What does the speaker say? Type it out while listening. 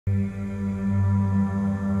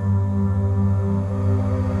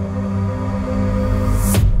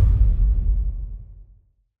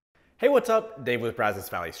what's up? Dave with Brazos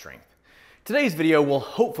Valley Strength. Today's video will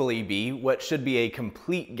hopefully be what should be a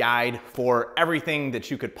complete guide for everything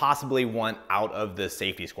that you could possibly want out of the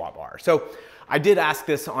safety squat bar. So I did ask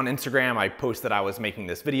this on Instagram. I posted I was making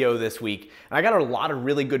this video this week, and I got a lot of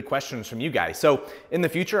really good questions from you guys. So in the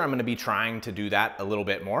future, I'm gonna be trying to do that a little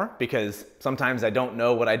bit more because sometimes I don't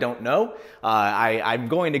know what I don't know. I'm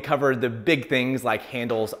going to cover the big things like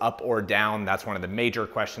handles up or down. That's one of the major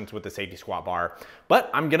questions with the safety squat bar. But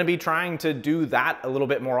I'm gonna be trying to do that a little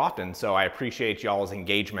bit more often. So I appreciate y'all's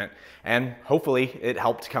engagement, and hopefully it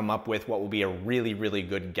helped come up with what will be a really, really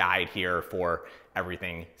good guide here for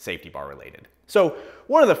everything safety bar related. So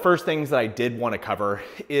one of the first things that I did want to cover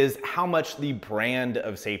is how much the brand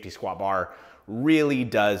of safety squat bar really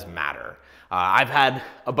does matter. I've had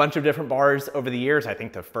a bunch of different bars over the years. I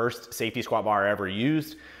think the first safety squat bar I ever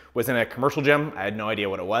used was in a commercial gym. I had no idea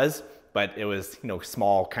what it was, but it was,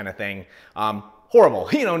 small kind of thing. Horrible,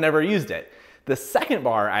 never used it. The second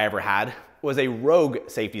bar I ever had was a Rogue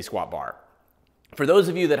safety squat bar. For those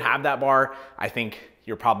of you that have that bar, I think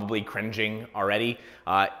you're probably cringing already.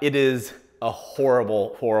 It is a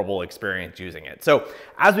horrible, horrible experience using it. So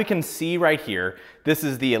as we can see right here, this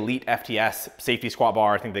is the Elite FTS safety squat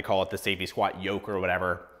bar. I think they call it the safety squat yoke or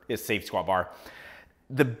whatever, is safety squat bar.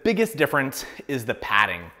 The biggest difference is the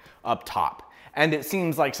padding up top. And it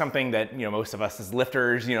seems like something that, most of us as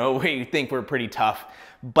lifters, we think we're pretty tough,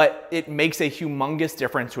 but it makes a humongous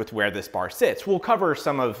difference with where this bar sits. We'll cover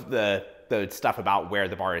some of the stuff about where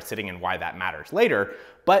the bar is sitting and why that matters later,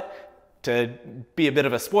 but to be a bit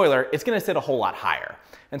of a spoiler, it's gonna sit a whole lot higher.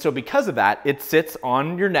 And so because of that, it sits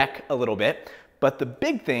on your neck a little bit, but the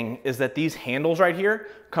big thing is that these handles right here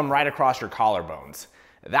come right across your collarbones.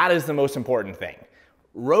 That is the most important thing.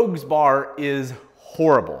 Rogue's bar is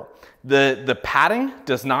horrible. The padding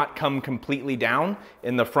does not come completely down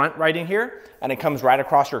in the front right in here, and it comes right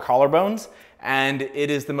across your collarbones, and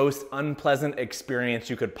it is the most unpleasant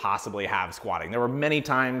experience you could possibly have squatting. There were many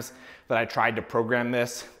times that I tried to program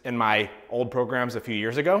this in my old programs a few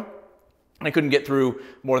years ago, and I couldn't get through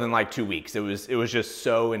more than like 2 weeks. It was just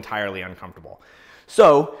so entirely uncomfortable.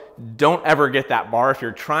 So don't ever get that bar. If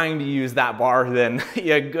you're trying to use that bar, then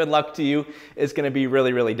yeah, good luck to you. It's gonna be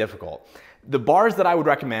really, really difficult. The bars that I would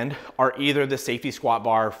recommend are either the safety squat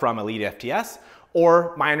bar from Elite FTS,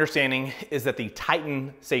 or my understanding is that the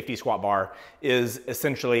Titan safety squat bar is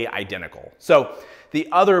essentially identical. So the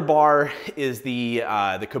other bar is the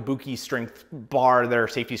Kabuki strength bar, their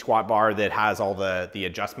safety squat bar that has all the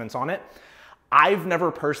adjustments on it. I've never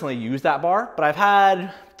personally used that bar, but I've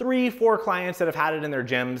had 3-4 clients that have had it in their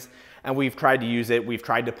gyms, and we've tried to use it. We've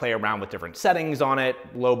tried to play around with different settings on it,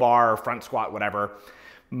 low bar, front squat, whatever.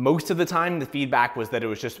 Most of the time, the feedback was that it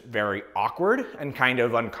was just very awkward and kind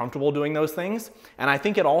of uncomfortable doing those things. And I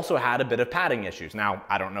think it also had a bit of padding issues. Now,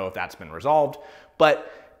 I don't know if that's been resolved,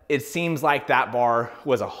 but it seems like that bar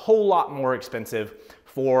was a whole lot more expensive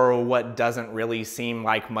for what doesn't really seem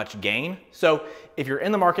like much gain. So if you're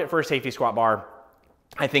in the market for a safety squat bar,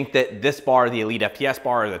 I think that this bar, the Elite FTS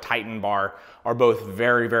bar, or the Titan bar, are both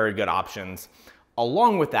very, very good options.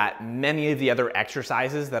 Along with that, many of the other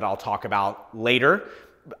exercises that I'll talk about later,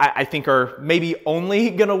 I think are maybe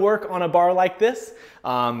only gonna work on a bar like this.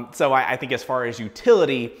 So I think as far as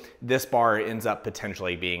utility, this bar ends up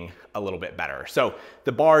potentially being a little bit better. So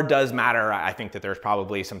the bar does matter. I think that there's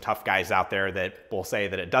probably some tough guys out there that will say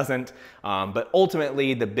that it doesn't. But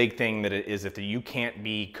ultimately, the big thing that it is if you can't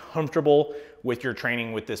be comfortable with your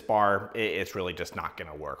training with this bar, it's really just not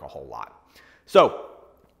gonna work a whole lot. So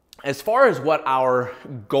as far as what our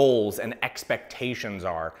goals and expectations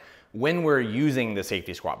are when we're using the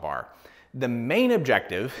safety squat bar, the main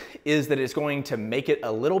objective is that it's going to make it a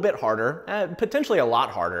little bit harder, potentially a lot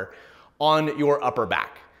harder, on your upper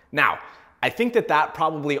back. Now, I think that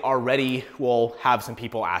probably already will have some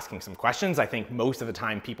people asking some questions. I think most of the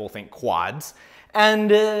time people think quads, and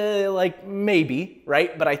like maybe,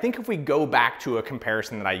 right? But I think if we go back to a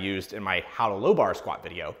comparison that I used in my how to low bar squat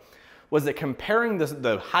video, was that comparing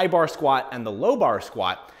the high bar squat and the low bar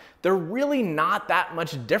squat, they're really not that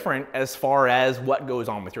much different as far as what goes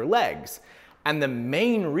on with your legs. And the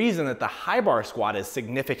main reason that the high bar squat is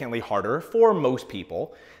significantly harder for most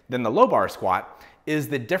people than the low bar squat is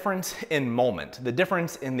the difference in moment, the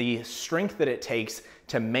difference in the strength that it takes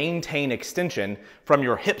to maintain extension from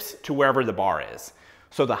your hips to wherever the bar is.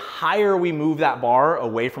 So the higher we move that bar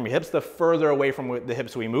away from your hips, the further away from the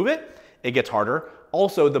hips we move it, it gets harder.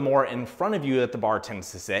 Also, the more in front of you that the bar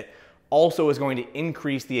tends to sit, also is going to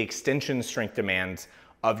increase the extension strength demands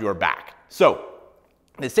of your back. So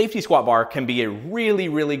The safety squat bar can be a really,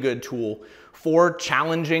 really good tool for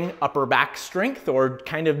challenging upper back strength or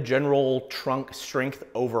kind of general trunk strength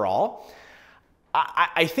overall.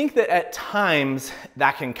 I think that at times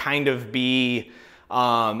that can kind of be,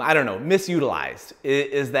 I don't know, misutilized.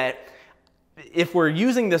 Is that if we're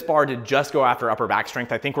using this bar to just go after upper back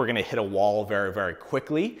strength, I think we're gonna hit a wall very, very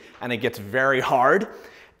quickly, and it gets very hard.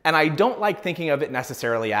 And I don't like thinking of it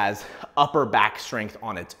necessarily as upper back strength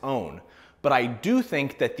on its own. But I do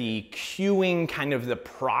think that the cueing, kind of the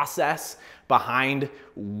process behind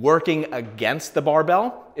working against the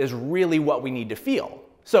barbell is really what we need to feel.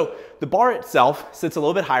 So the bar itself sits a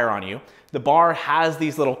little bit higher on you. The bar has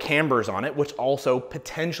these little cambers on it, which also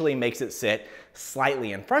potentially makes it sit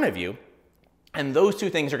slightly in front of you. And those two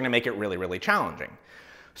things are gonna make it really, really challenging.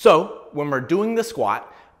 So when we're doing the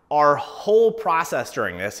squat, our whole process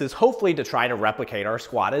during this is hopefully to try to replicate our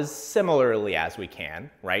squat as similarly as we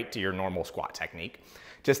can, right, to your normal squat technique.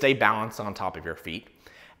 Just stay balanced on top of your feet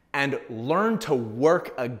and learn to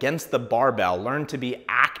work against the barbell. Learn to be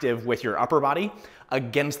active with your upper body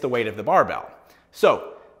against the weight of the barbell.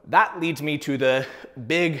 So that leads me to the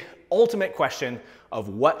big ultimate question of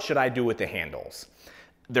what should I do with the handles?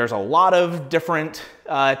 There's a lot of different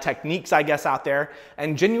techniques, I guess, out there.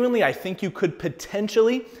 And genuinely, I think you could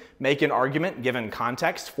potentially make an argument, given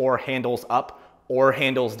context, for handles up or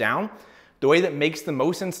handles down. The way that makes the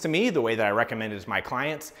most sense to me, the way that I recommend it to my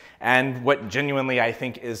clients, and what genuinely I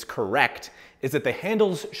think is correct, is that the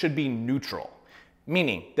handles should be neutral.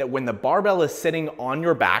 Meaning that when the barbell is sitting on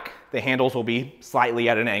your back, the handles will be slightly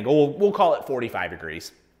at an angle. We'll call it 45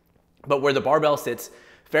 degrees. But where the barbell sits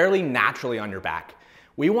fairly naturally on your back,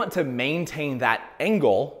 we want to maintain that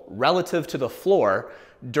angle relative to the floor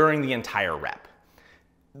during the entire rep.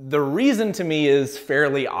 The reason to me is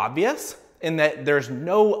fairly obvious in that there's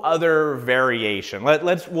no other variation.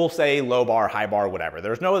 We'll say low bar, high bar, whatever.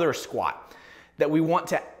 There's no other squat that we want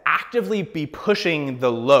to actively be pushing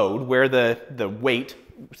the load where the weight,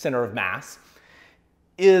 center of mass,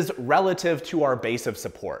 is relative to our base of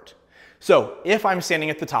support. So if I'm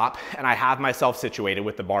standing at the top and I have myself situated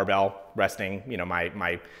with the barbell resting, you know,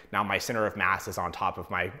 now my center of mass is on top of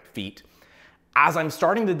my feet. As I'm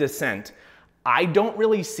starting the descent, I don't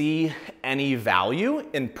really see any value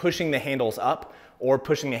in pushing the handles up or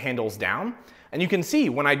pushing the handles down. And you can see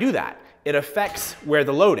when I do that, it affects where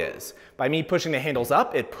the load is. By me pushing the handles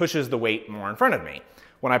up, it pushes the weight more in front of me.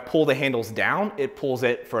 When I pull the handles down, it pulls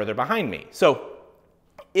it further behind me. So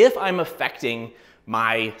if I'm affecting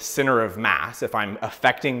my center of mass, if I'm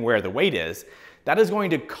affecting where the weight is, that is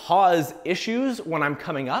going to cause issues when I'm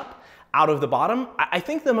coming up out of the bottom. I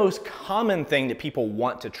think the most common thing that people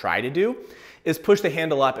want to try to do is push the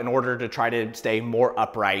handle up in order to try to stay more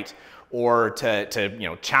upright or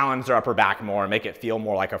to challenge their upper back more and make it feel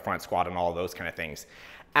more like a front squat and all of those kind of things.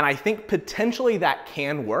 And I think potentially that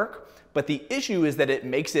can work, but the issue is that it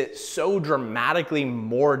makes it so dramatically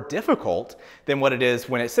more difficult than what it is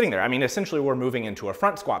when it's sitting there. I mean, essentially we're moving into a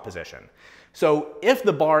front squat position. So if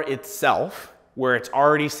the bar itself, where it's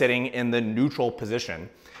already sitting in the neutral position,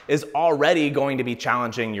 is already going to be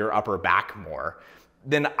challenging your upper back more,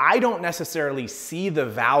 then I don't necessarily see the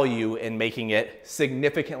value in making it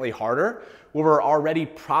significantly harder where we're already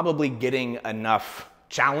probably getting enough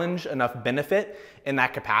challenge, enough benefit in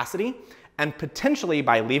that capacity. And potentially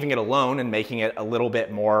by leaving it alone and making it a little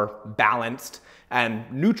bit more balanced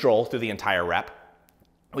and neutral through the entire rep,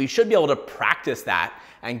 we should be able to practice that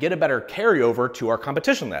and get a better carryover to our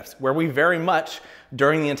competition lifts, where we very much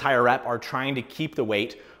during the entire rep are trying to keep the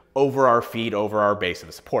weight over our feet, over our base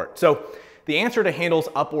of support. So the answer to handles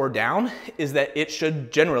up or down is that it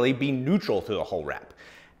should generally be neutral through the whole rep.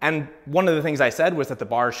 And one of the things I said was that the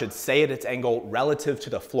bar should stay at its angle relative to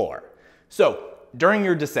the floor. So during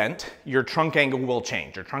your descent, your trunk angle will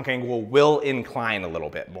change. Your trunk angle will incline a little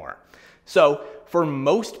bit more. So for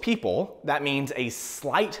most people, that means a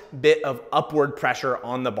slight bit of upward pressure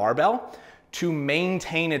on the barbell to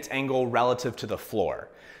maintain its angle relative to the floor.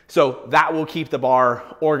 So that will keep the bar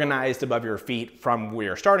organized above your feet from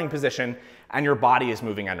your starting position and your body is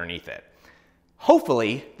moving underneath it.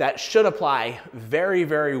 Hopefully, that should apply very,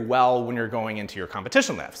 very well when you're going into your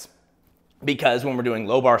competition lifts. Because when we're doing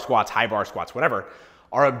low bar squats, high bar squats, whatever,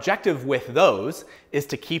 our objective with those is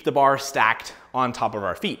to keep the bar stacked on top of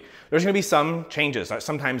our feet. There's gonna be some changes.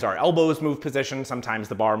 Sometimes our elbows move position, sometimes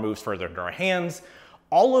the bar moves further into our hands.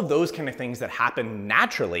 All of those kind of things that happen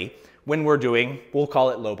naturally when we're doing, we'll call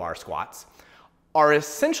it low bar squats, are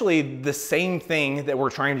essentially the same thing that we're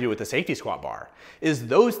trying to do with the safety squat bar, is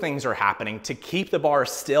those things are happening to keep the bar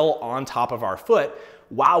still on top of our foot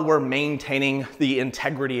while we're maintaining the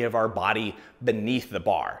integrity of our body beneath the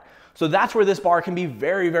bar. So that's where this bar can be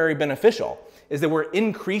very, very beneficial, is that we're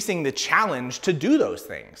increasing the challenge to do those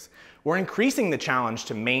things. We're increasing the challenge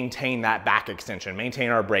to maintain that back extension, maintain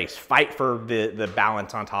our brace, fight for the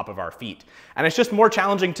balance on top of our feet. And it's just more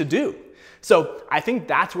challenging to do. So I think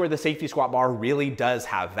that's where the safety squat bar really does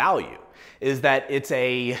have value, is that it's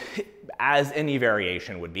as any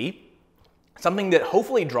variation would be, something that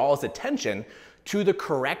hopefully draws attention to the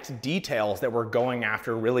correct details that we're going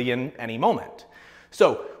after really in any moment.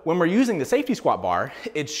 So when we're using the safety squat bar,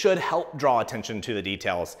 it should help draw attention to the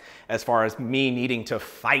details as far as me needing to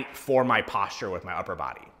fight for my posture with my upper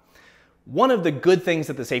body. One of the good things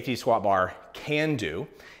that the safety squat bar can do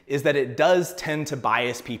is that it does tend to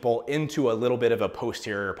bias people into a little bit of a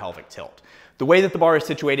posterior pelvic tilt. The way that the bar is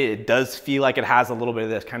situated, it does feel like it has a little bit of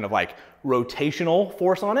this kind of like rotational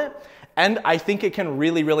force on it. And I think it can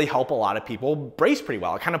really, really help a lot of people brace pretty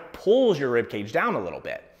well. It kind of pulls your rib cage down a little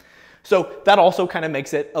bit. So that also kind of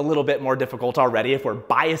makes it a little bit more difficult already if we're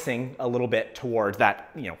biasing a little bit towards that,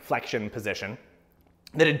 flexion position,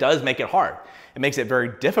 that it does make it hard. It makes it very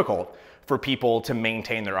difficult for people to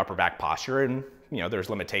maintain their upper back posture, and there's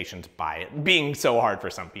limitations by it being so hard for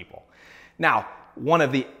some people. Now, one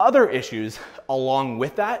of the other issues along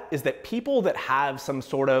with that is that people that have some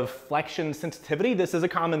sort of flexion sensitivity, this is a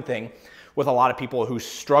common thing with a lot of people who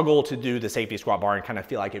struggle to do the safety squat bar and kind of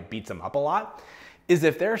feel like it beats them up a lot, is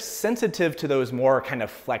if they're sensitive to those more kind of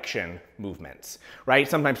flexion movements, right?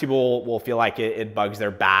 Sometimes people will feel like it bugs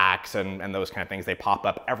their backs and those kind of things. They pop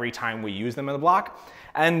up every time we use them in the block.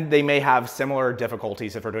 And they may have similar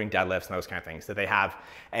difficulties if we're doing deadlifts and those kind of things, that they have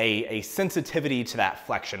a sensitivity to that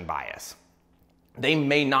flexion bias. They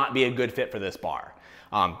may not be a good fit for this bar.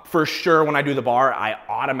 For sure, when I do the bar, I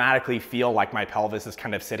automatically feel like my pelvis is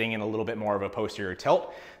kind of sitting in a little bit more of a posterior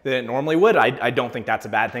tilt than it normally would. I don't think that's a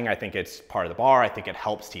bad thing. I think it's part of the bar. I think it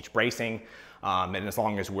helps teach bracing. And as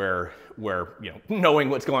long as we're knowing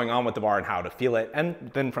what's going on with the bar and how to feel it, and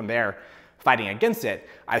then from there, fighting against it,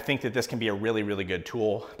 I think that this can be a really, really good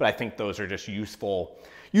tool. But I think those are just useful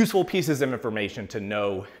pieces of information to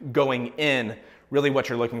know going in really what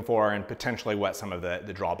you're looking for and potentially what some of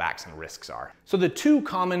the drawbacks and risks are. So the two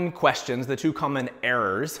common questions, the two common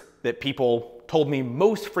errors that people told me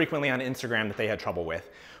most frequently on Instagram that they had trouble with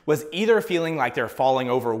was either feeling like they're falling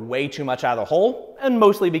over way too much out of the hole, and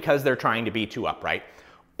mostly because they're trying to be too upright,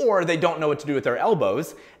 or they don't know what to do with their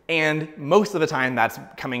elbows. And most of the time that's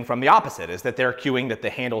coming from the opposite, is that they're cueing that the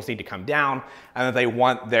handles need to come down and that they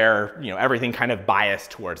want their, everything kind of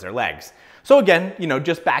biased towards their legs. So again,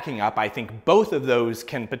 just backing up, I think both of those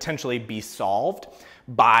can potentially be solved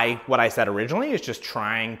by what I said originally, is just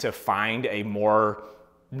trying to find a more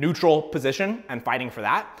neutral position and fighting for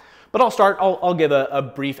that. But I'll give a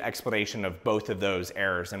brief explanation of both of those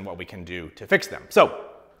errors and what we can do to fix them. So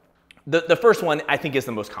the first one I think is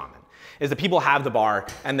the most common, is that people have the bar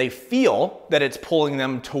and they feel that it's pulling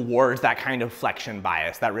them towards that kind of flexion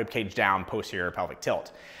bias, that rib cage down, posterior pelvic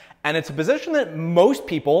tilt. And it's a position that most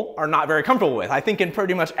people are not very comfortable with. I think in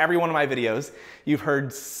pretty much every one of my videos, you've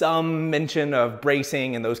heard some mention of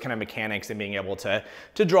bracing and those kind of mechanics and being able to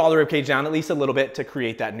draw the rib cage down at least a little bit to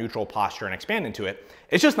create that neutral posture and expand into it.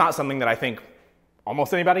 It's just not something that I think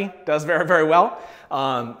almost anybody does very, very well.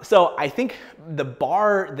 So I think the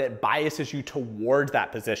bar that biases you towards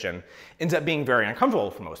that position ends up being very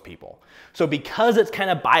uncomfortable for most people. So because it's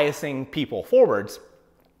kind of biasing people forwards,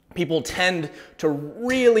 people tend to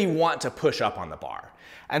really want to push up on the bar.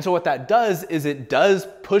 And so what that does is it does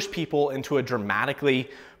push people into a dramatically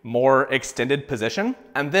more extended position.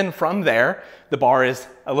 And then from there, the bar is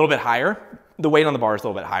a little bit higher. The weight on the bar is a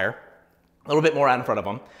little bit higher, a little bit more out in front of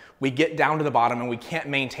them. We get down to the bottom and we can't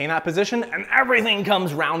maintain that position and everything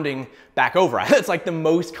comes rounding back over. It's like the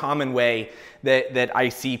most common way that I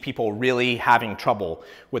see people really having trouble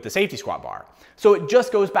with the safety squat bar. So it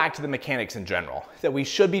just goes back to the mechanics in general, that we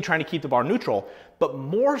should be trying to keep the bar neutral, but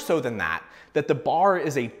more so than that, that the bar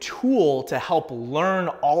is a tool to help learn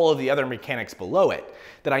all of the other mechanics below it,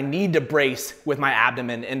 that I need to brace with my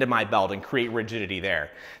abdomen into my belt and create rigidity there,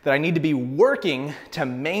 that I need to be working to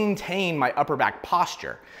maintain my upper back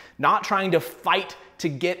posture, not trying to fight to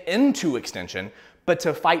get into extension, but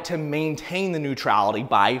to fight to maintain the neutrality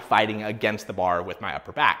by fighting against the bar with my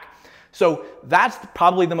upper back. So that's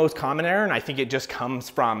probably the most common error, and I think it just comes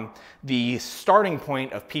from the starting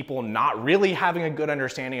point of people not really having a good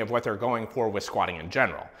understanding of what they're going for with squatting in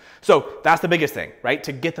general. So that's the biggest thing, right?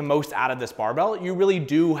 To get the most out of this barbell, you really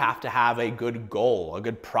do have to have a good goal, a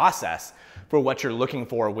good process for what you're looking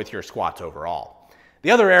for with your squats overall.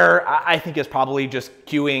 The other error, I think, is probably just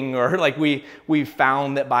cueing, or like we've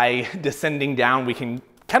found that by descending down, we can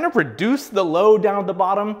kind of reduce the load down at the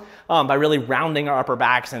bottom by really rounding our upper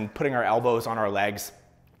backs and putting our elbows on our legs.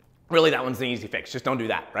 Really, that one's an easy fix. Just don't do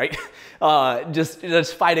that, right?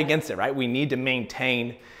 Just fight against it, right? We need to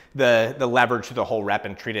maintain the leverage through the whole rep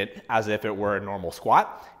and treat it as if it were a normal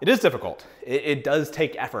squat. It is difficult. It does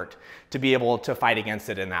take effort to be able to fight against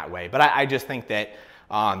it in that way. But I just think that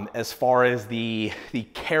as far as the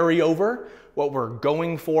carryover, what we're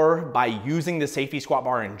going for by using the safety squat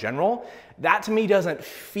bar in general, that to me doesn't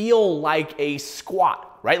feel like a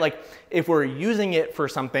squat, right? Like if we're using it for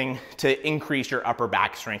something to increase your upper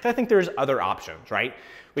back strength, I think there's other options, right?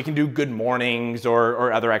 We can do good mornings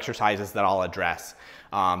or other exercises that I'll address.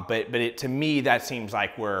 But to me, that seems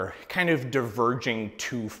like we're kind of diverging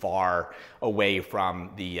too far away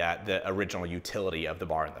from the original utility of the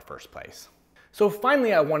bar in the first place. So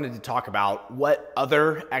finally, I wanted to talk about what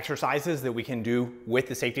other exercises that we can do with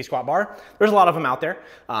the safety squat bar. There's a lot of them out there.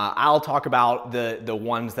 I'll talk about the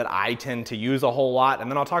ones that I tend to use a whole lot, and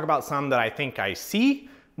then I'll talk about some that I think I see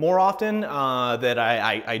more often that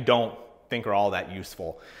I don't think are all that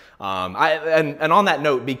useful. And on that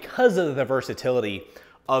note, because of the versatility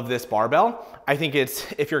of this barbell, I think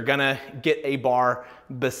if you're gonna get a bar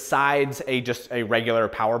besides just a regular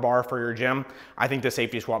power bar for your gym, I think the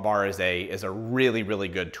safety squat bar is a really, really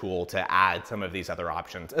good tool to add some of these other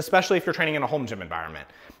options, especially if you're training in a home gym environment.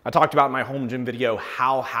 I talked about in my home gym video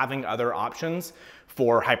how having other options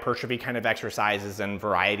for hypertrophy kind of exercises and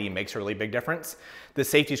variety makes a really big difference. The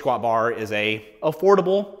safety squat bar is a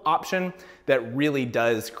affordable option that really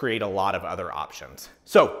does create a lot of other options.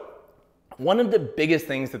 So one of the biggest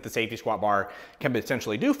things that the safety squat bar can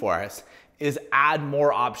potentially do for us is add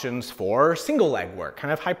more options for single leg work,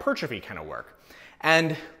 kind of hypertrophy kind of work.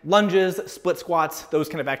 And lunges, split squats, those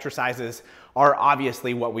kind of exercises are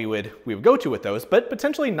obviously what we would go to with those, but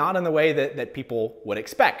potentially not in the way that people would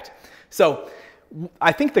expect. So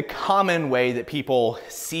I think the common way that people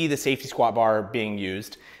see the safety squat bar being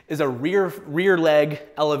used is a rear leg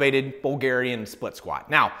elevated Bulgarian split squat.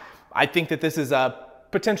 Now, I think that this is a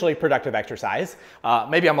potentially productive exercise.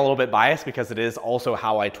 Maybe I'm a little bit biased because it is also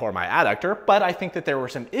how I tore my adductor, but I think that there were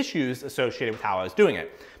some issues associated with how I was doing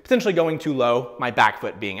it. Potentially going too low, my back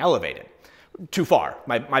foot being elevated. Too far.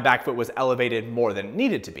 My back foot was elevated more than it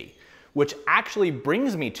needed to be, which actually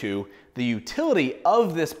brings me to the utility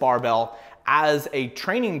of this barbell as a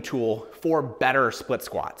training tool for better split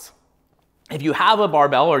squats. If you have a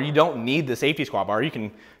barbell or you don't need the safety squat bar, you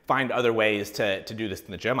can find other ways to do this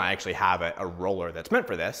in the gym. I actually have a roller that's meant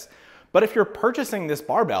for this. But if you're purchasing this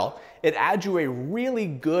barbell, it adds you a really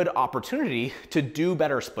good opportunity to do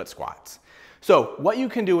better split squats. So what you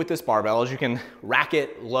can do with this barbell is you can rack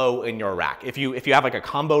it low in your rack. If you have like a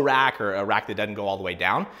combo rack or a rack that doesn't go all the way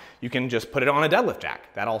down, you can just put it on a deadlift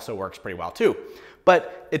jack. That also works pretty well too.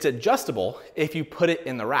 But it's adjustable if you put it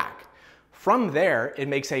in the rack. From there, it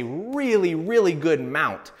makes a really, really good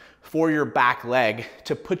mount for your back leg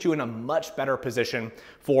to put you in a much better position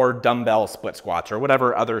for dumbbell split squats or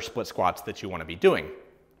whatever other split squats that you want to be doing.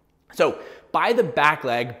 So by the back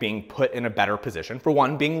leg being put in a better position, for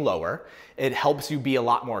one, being lower, it helps you be a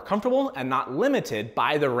lot more comfortable and not limited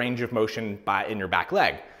by the range of motion in your back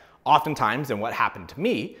leg. Oftentimes, and what happened to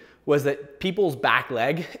me, was that people's back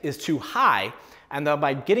leg is too high, and then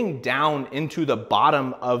by getting down into the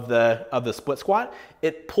bottom of the split squat,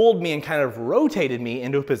 it pulled me and kind of rotated me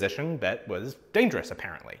into a position that was dangerous,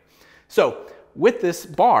 apparently. So with this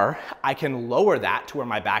bar, I can lower that to where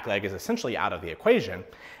my back leg is essentially out of the equation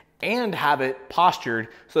and have it postured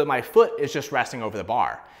so that my foot is just resting over the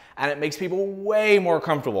bar. And it makes people way more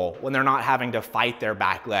comfortable when they're not having to fight their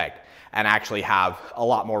back leg and actually have a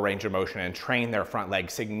lot more range of motion and train their front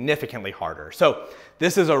leg significantly harder. So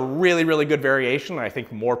this is a really, really good variation that I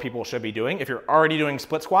think more people should be doing. If you're already doing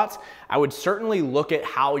split squats, I would certainly look at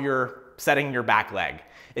how you're setting your back leg.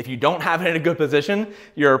 If you don't have it in a good position,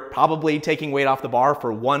 you're probably taking weight off the bar,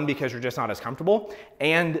 for one, because you're just not as comfortable,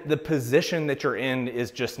 and the position that you're in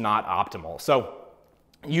is just not optimal. So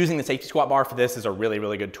using the safety squat bar for this is a really,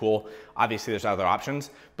 really good tool. Obviously there's other options,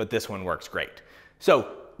 but this one works great.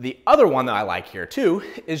 So the other one that I like here too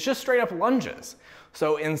is just straight up lunges.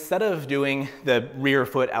 So instead of doing the rear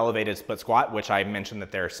foot elevated split squat, which I mentioned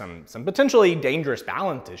that there's some potentially dangerous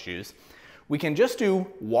balance issues, we can just do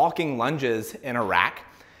walking lunges in a rack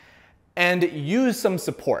and use some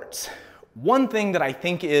supports. One thing that I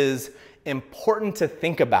think is important to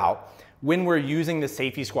think about when we're using the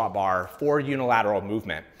safety squat bar for unilateral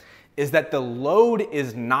movement is that the load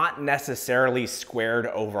is not necessarily squared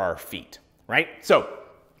over our feet, right? So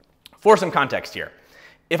for some context here,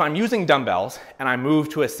 if I'm using dumbbells and I move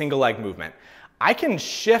to a single leg movement, I can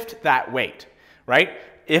shift that weight, right?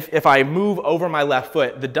 if I move over my left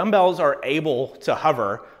foot, the dumbbells are able to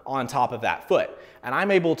hover on top of that foot. And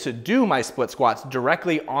I'm able to do my split squats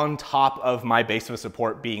directly on top of my base of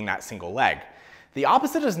support being that single leg. The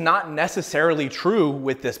opposite is not necessarily true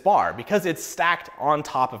with this bar because it's stacked on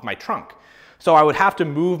top of my trunk. So I would have to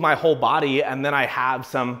move my whole body, and then I have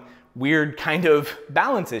some weird kind of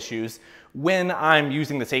balance issues when I'm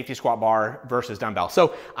using the safety squat bar versus dumbbell.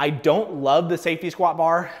 So I don't love the safety squat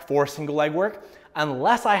bar for single leg work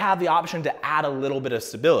unless I have the option to add a little bit of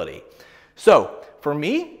stability. So for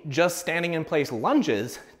me, just standing in place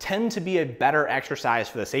lunges tend to be a better exercise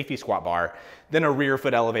for the safety squat bar than a rear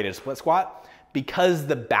foot elevated split squat because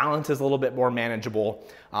the balance is a little bit more manageable,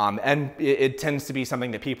 and it tends to be something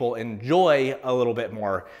that people enjoy a little bit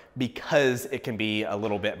more because it can be a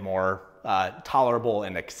little bit more tolerable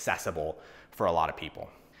and accessible for a lot of people.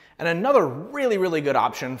 And another really, really good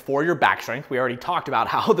option for your back strength, we already talked about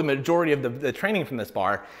how the majority of the training from this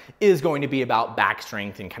bar is going to be about back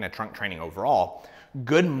strength and kind of trunk training overall.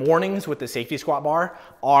 Good mornings with the safety squat bar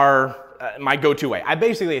are my go-to way. I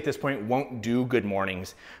basically at this point won't do good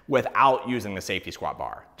mornings without using the safety squat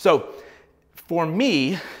bar. So for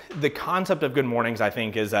me, the concept of good mornings I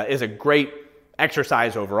think is a great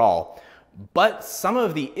exercise overall. But some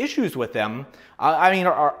of the issues with them,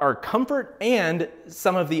 are comfort, and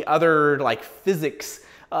some of the other like physics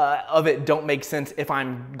of it don't make sense if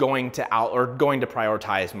I'm going to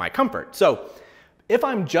prioritize my comfort. So if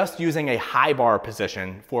I'm just using a high bar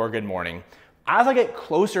position for a good morning, as I get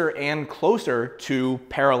closer and closer to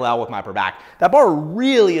parallel with my upper back, that bar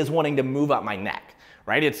really is wanting to move up my neck,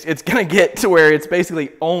 right? It's gonna get to where it's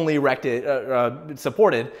basically only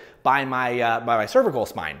supported by my cervical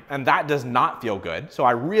spine, and that does not feel good. So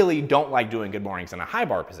I really don't like doing good mornings in a high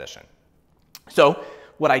bar position. So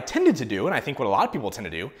what I tended to do, and I think what a lot of people tend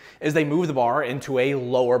to do, is they move the bar into a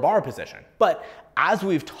lower bar position. But as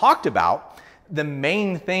we've talked about, the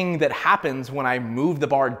main thing that happens when I move the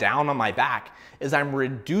bar down on my back is I'm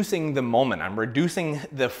reducing the moment. I'm reducing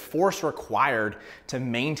the force required to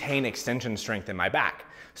maintain extension strength in my back.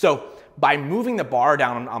 So by moving the bar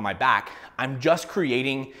down on my back, I'm just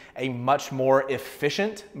creating a much more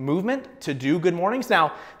efficient movement to do good mornings.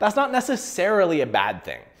 Now, that's not necessarily a bad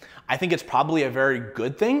thing. I think it's probably a very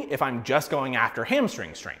good thing if I'm just going after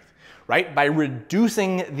hamstring strength. Right? By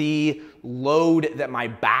reducing the load that my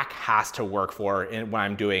back has to work for when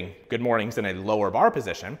I'm doing good mornings in a lower bar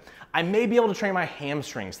position, I may be able to train my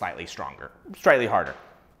hamstring slightly harder.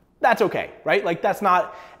 That's okay, right? Like that's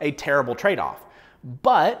not a terrible trade-off.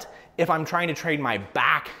 But if I'm trying to train my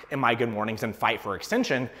back in my good mornings and fight for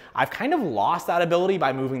extension, I've kind of lost that ability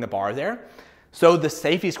by moving the bar there. So the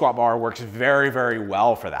safety squat bar works very, very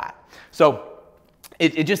well for that. So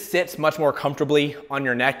it just sits much more comfortably on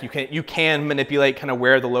your neck. You can manipulate kind of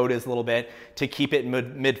where the load is a little bit to keep it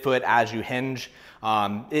mid-foot as you hinge.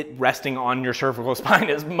 It resting on your cervical spine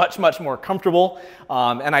is much, much more comfortable.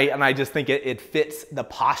 And I just think it fits the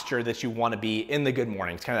posture that you want to be in the good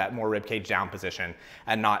mornings, kind of that more ribcage down position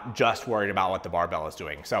and not just worried about what the barbell is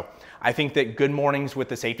doing. So I think that good mornings with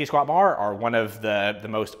the safety squat bar are one of the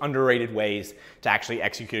most underrated ways to actually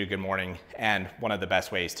execute a good morning and one of the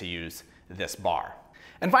best ways to use this bar.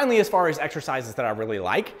 And finally, as far as exercises that I really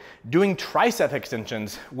like, doing tricep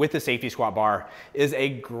extensions with the safety squat bar is a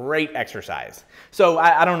great exercise. So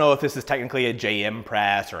I don't know if this is technically a JM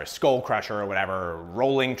press or a skull crusher or whatever, or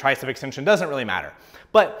rolling tricep extension, doesn't really matter.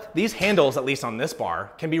 But these handles, at least on this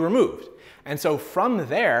bar, can be removed. And so from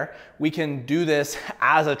there, we can do this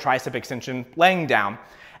as a tricep extension laying down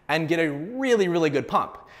and get a really, really good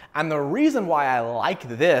pump. And the reason why I like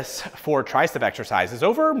this for tricep exercises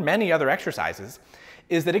over many other exercises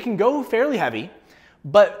is that it can go fairly heavy,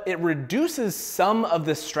 but it reduces some of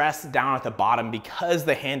the stress down at the bottom because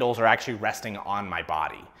the handles are actually resting on my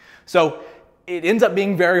body. So it ends up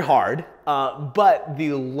being very hard, but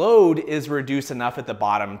the load is reduced enough at the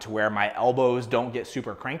bottom to where my elbows don't get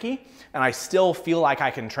super cranky, and I still feel like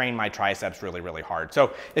I can train my triceps really, really hard.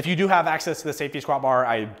 So if you do have access to the safety squat bar,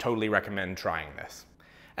 I totally recommend trying this.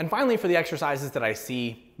 And finally, for the exercises that I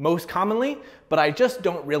see most commonly, but I just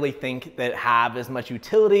don't really think that have as much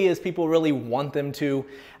utility as people really want them to.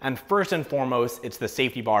 And first and foremost, it's the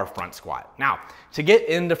safety bar front squat. Now, to get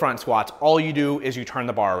into front squats, all you do is you turn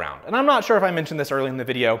the bar around. And I'm not sure if I mentioned this early in the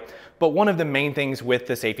video, but one of the main things with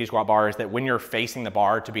the safety squat bar is that when you're facing the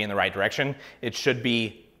bar to be in the right direction, it should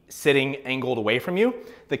be sitting angled away from you.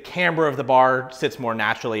 The camber of the bar sits more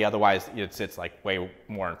naturally, otherwise it sits like way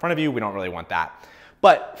more in front of you. We don't really want that.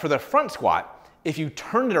 But for the front squat, if you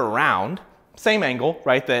turn it around, same angle,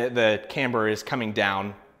 right? The camber is coming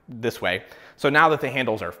down this way. So now that the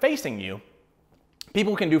handles are facing you,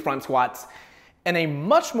 people can do front squats in a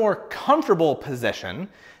much more comfortable position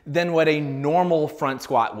than what a normal front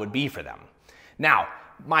squat would be for them. Now,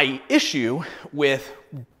 my issue with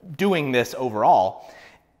doing this overall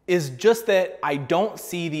is just that I don't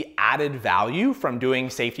see the added value from doing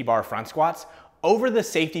safety bar front squats over the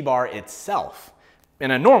safety bar itself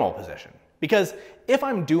in a normal position. Because if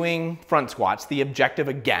I'm doing front squats, the objective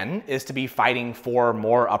again is to be fighting for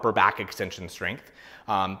more upper back extension strength.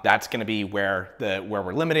 That's gonna be where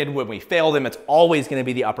we're limited. When we fail them, it's always gonna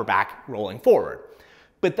be the upper back rolling forward.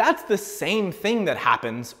 But that's the same thing that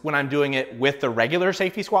happens when I'm doing it with the regular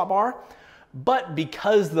safety squat bar. But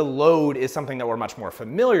because the load is something that we're much more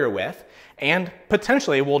familiar with and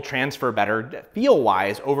potentially will transfer better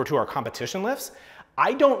feel-wise over to our competition lifts,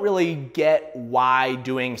 I don't really get why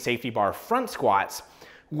doing safety bar front squats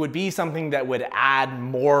would be something that would add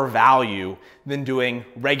more value than doing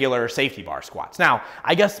regular safety bar squats. Now,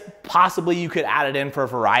 I guess possibly you could add it in for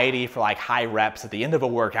variety for like high reps at the end of a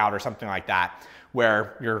workout or something like that,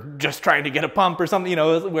 where you're just trying to get a pump or something, you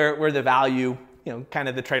know, where the value, you know, kind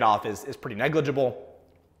of the trade-off is pretty negligible.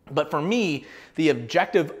 But for me, the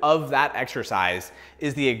objective of that exercise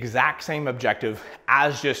is the exact same objective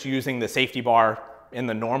as just using the safety bar in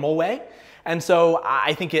the normal way. And so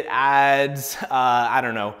I think it adds, I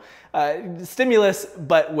don't know, stimulus,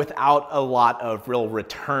 but without a lot of real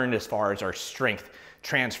return as far as our strength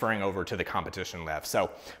transferring over to the competition lift. So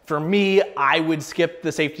for me, I would skip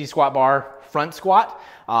the safety squat bar front squat.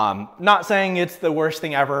 Not saying it's the worst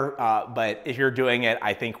thing ever, but if you're doing it,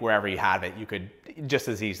 I think wherever you have it, you could just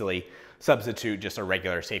as easily substitute just a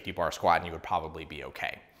regular safety bar squat and you would probably be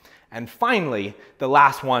okay. And finally, the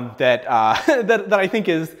last one that, that I think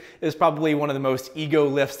is probably one of the most ego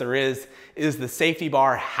lifts there is the safety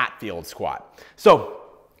bar Hatfield squat. So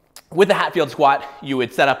with the Hatfield squat, you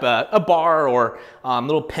would set up a bar or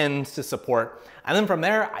little pins to support. And then from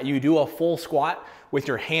there, you do a full squat with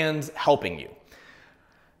your hands helping you.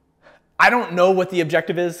 I don't know what the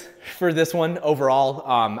objective is for this one overall.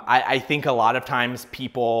 I think a lot of times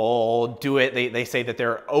people do it, they say that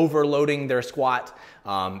they're overloading their squat.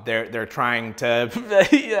 They're trying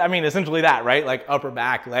to, I mean, essentially that, right? Like upper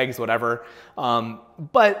back, legs, whatever.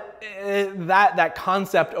 But that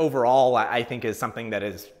concept overall, I think is something that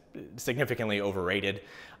is significantly overrated.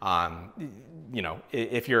 You know,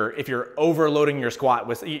 if you're overloading your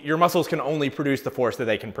squat, your muscles can only produce the force that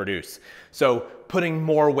they can produce. So putting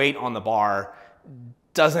more weight on the bar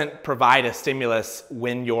doesn't provide a stimulus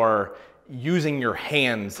when you're using your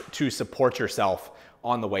hands to support yourself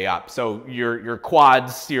on the way up. So your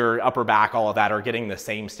quads, your upper back, all of that are getting the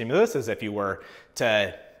same stimulus as if you were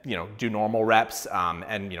to, you know, do normal reps,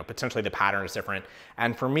 and, you know, potentially the pattern is different.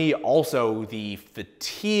 And for me also the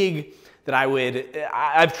fatigue that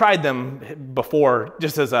I've tried them before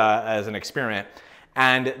just as an experiment,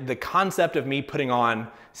 and the concept of me putting on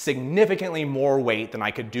significantly more weight than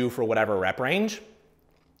I could do for whatever rep range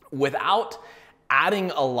without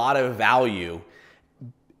adding a lot of value,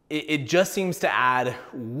 it just seems to add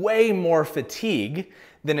way more fatigue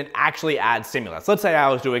than it actually adds stimulus. Let's say I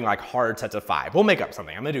was doing like hard sets of 5. We'll make up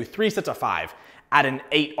something. I'm gonna do 3 sets of 5 at an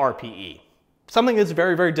 8 RPE. Something that's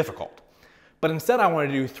very, very difficult. But instead I want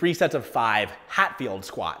to do 3 sets of 5 Hatfield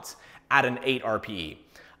squats at an 8 RPE.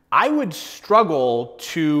 I would struggle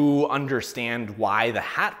to understand why the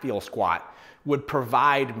Hatfield squat would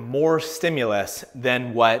provide more stimulus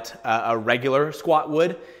than what a regular squat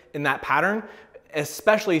would in that pattern,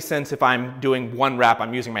 especially since if I'm doing 1 rep,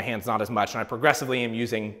 I'm using my hands not as much, and I progressively am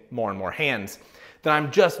using more and more hands, then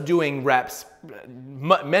I'm just doing reps,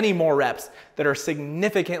 many more reps that are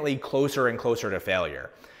significantly closer and closer to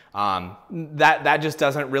failure. That just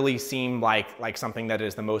doesn't really seem like something that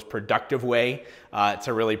is the most productive way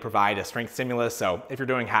to really provide a strength stimulus. So if you're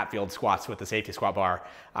doing Hatfield squats with the safety squat bar,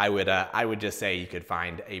 I would just say you could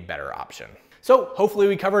find a better option. So hopefully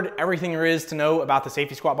we covered everything there is to know about the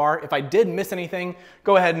safety squat bar. If I did miss anything,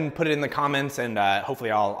 go ahead and put it in the comments, and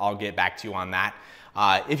hopefully I'll get back to you on that.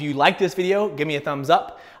 If you like this video, give me a thumbs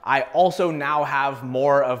up. I also now have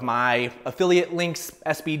more of my affiliate links,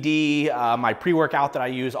 SBD, my pre-workout that I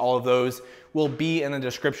use, all of those will be in the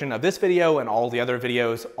description of this video and all the other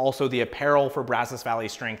videos. Also, the apparel for Brazos Valley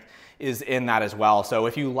Strength is in that as well. So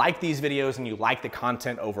if you like these videos and you like the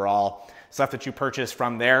content overall, stuff that you purchase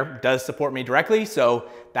from there does support me directly. So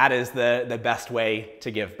that is the best way to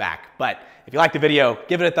give back. But if you like the video,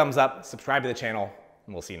 give it a thumbs up, subscribe to the channel,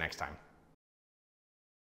 and we'll see you next time.